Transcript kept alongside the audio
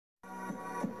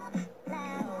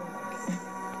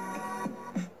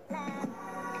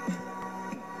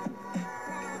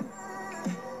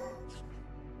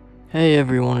Hey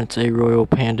everyone, it's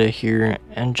ARoyalPanda here,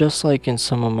 and just like in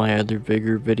some of my other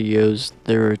Vigor videos,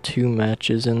 there are two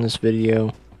matches in this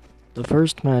video. The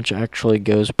first match actually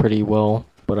goes pretty well,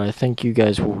 but I think you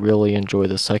guys will really enjoy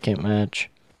the second match.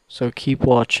 So keep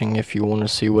watching if you want to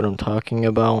see what I'm talking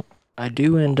about. I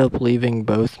do end up leaving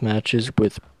both matches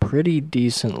with pretty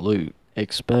decent loot,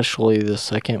 especially the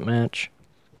second match.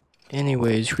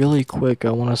 Anyways, really quick,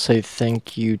 I want to say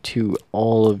thank you to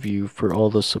all of you for all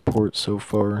the support so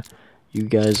far. You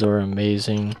guys are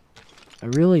amazing. I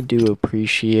really do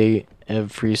appreciate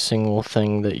every single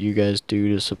thing that you guys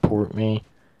do to support me.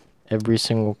 Every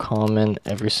single comment,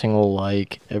 every single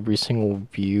like, every single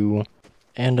view,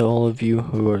 and all of you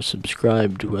who are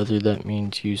subscribed, whether that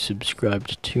means you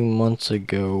subscribed 2 months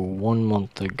ago, 1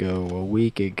 month ago, a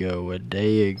week ago, a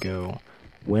day ago,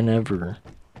 whenever.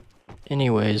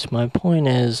 Anyways, my point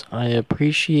is, I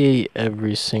appreciate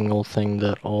every single thing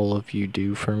that all of you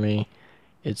do for me.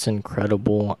 It's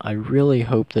incredible. I really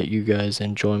hope that you guys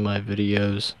enjoy my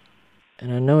videos.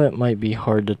 And I know it might be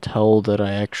hard to tell that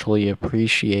I actually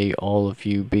appreciate all of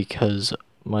you because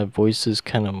my voice is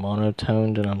kind of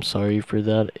monotoned, and I'm sorry for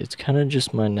that. It's kind of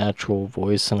just my natural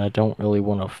voice, and I don't really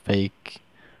want to fake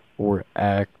or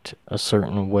act a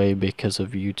certain way because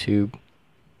of YouTube.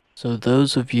 So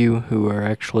those of you who are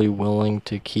actually willing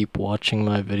to keep watching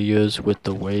my videos with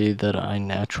the way that I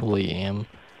naturally am,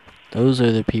 those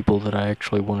are the people that I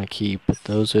actually want to keep.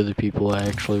 Those are the people I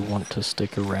actually want to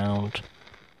stick around.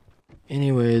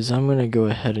 Anyways, I'm gonna go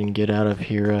ahead and get out of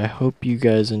here. I hope you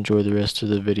guys enjoy the rest of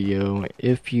the video.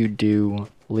 If you do,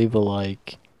 leave a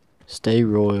like, stay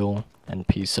royal, and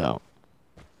peace out.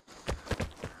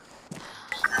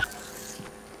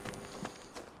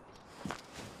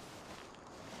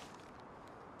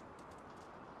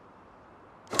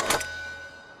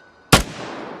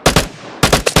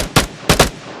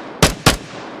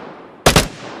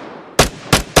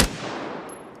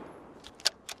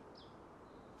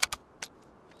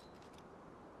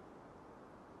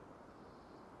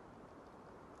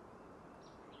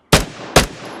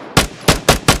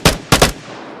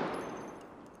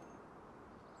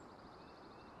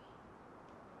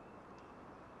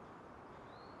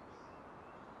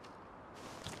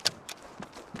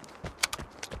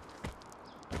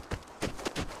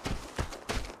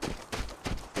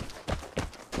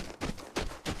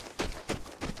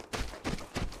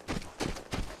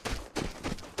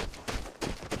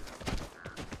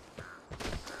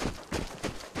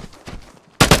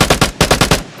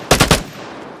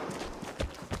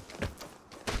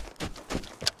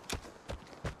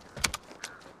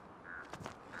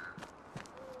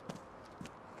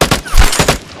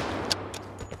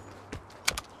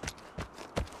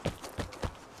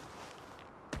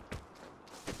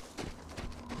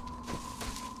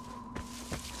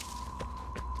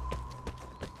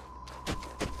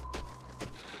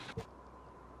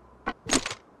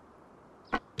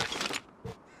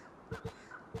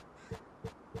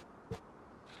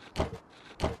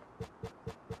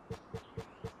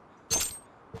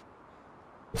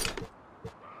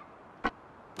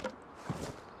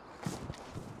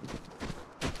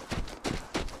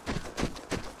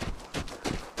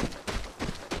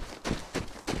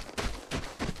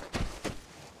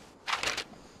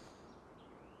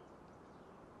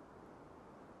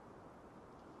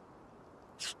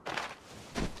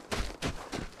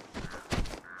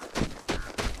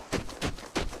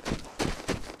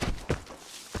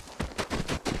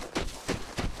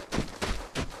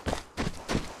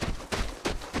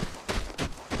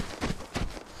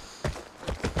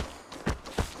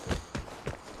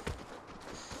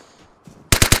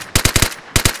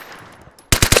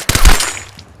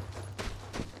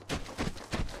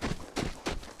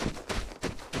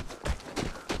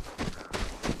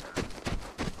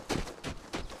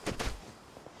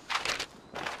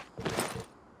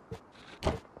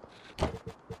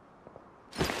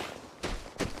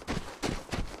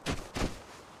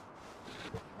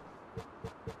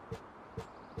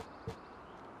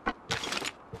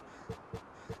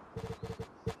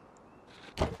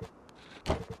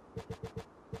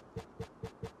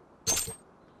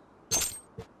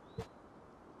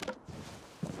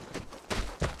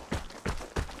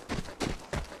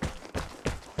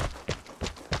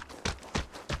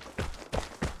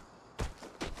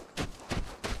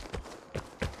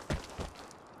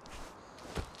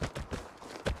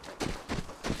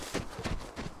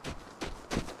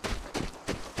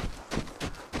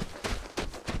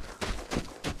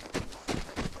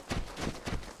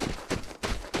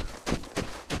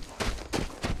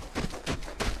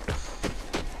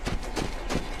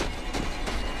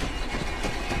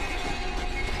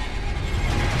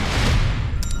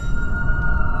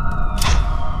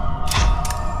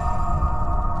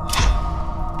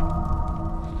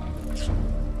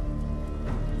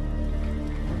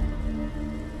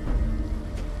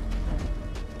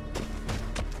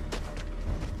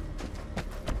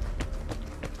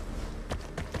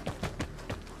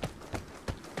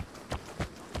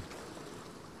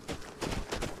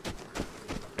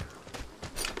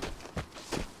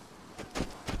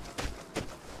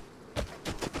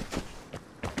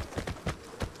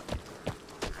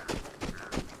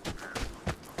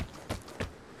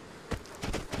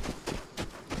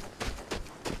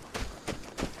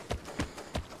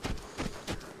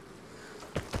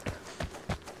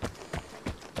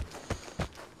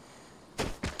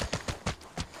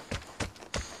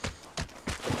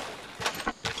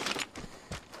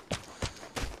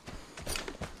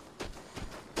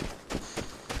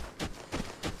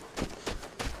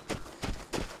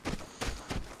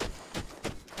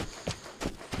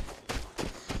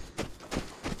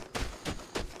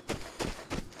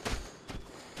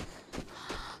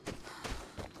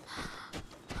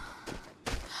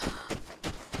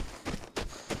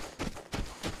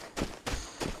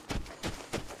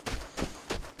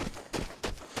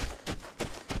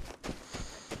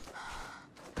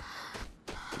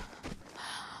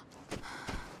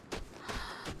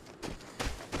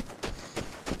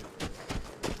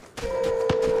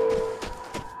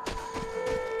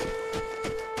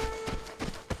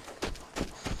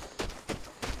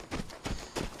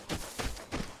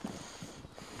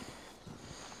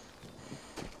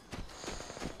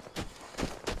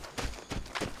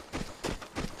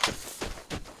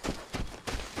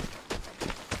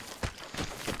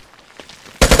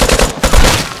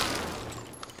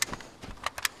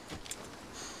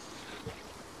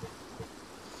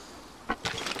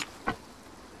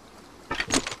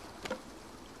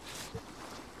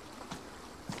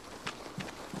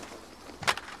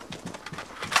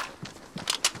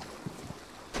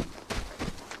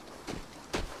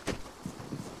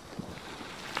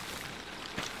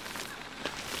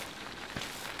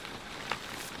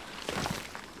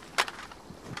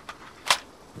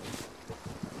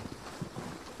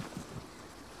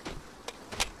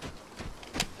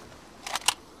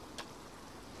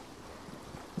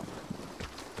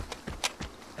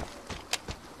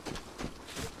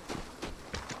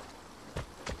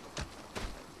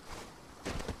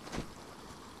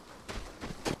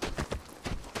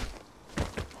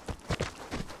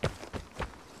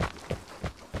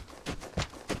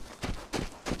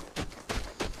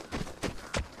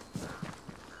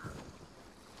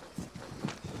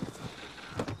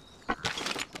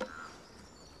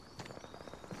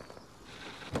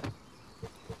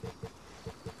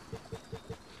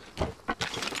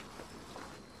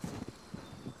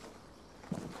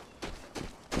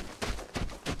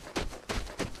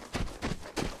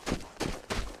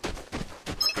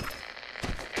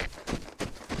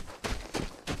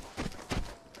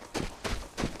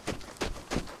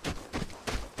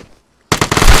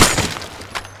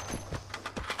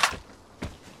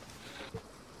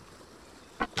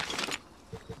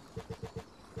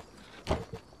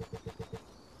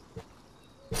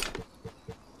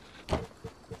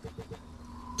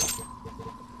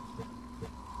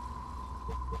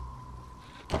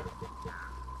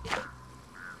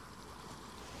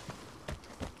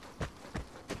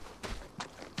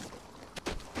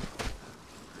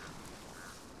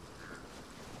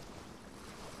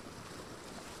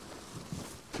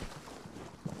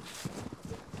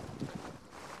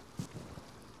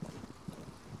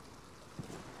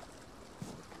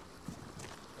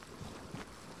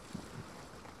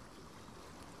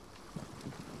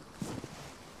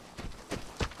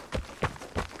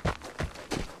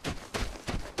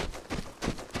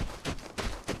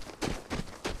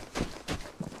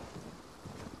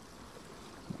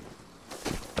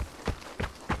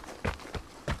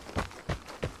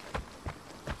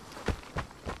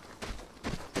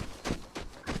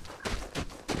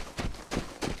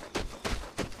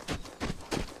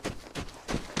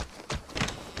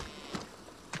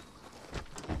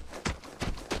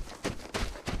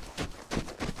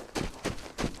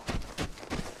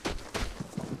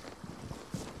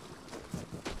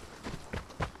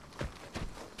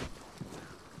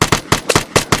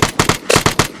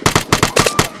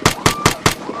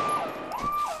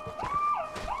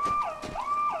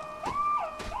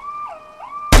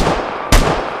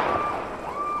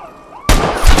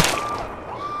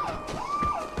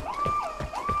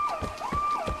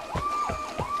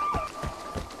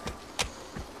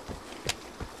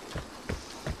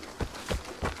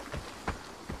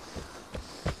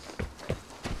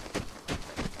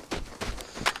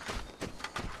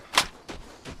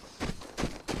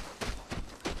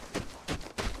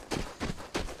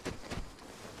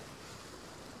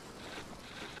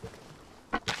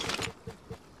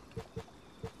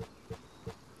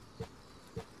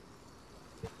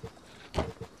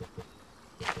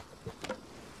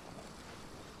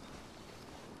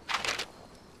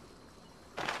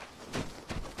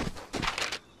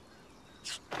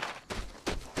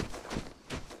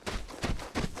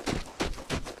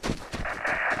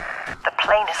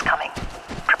 rain is coming.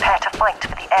 Prepare to fight for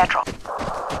the airdrop.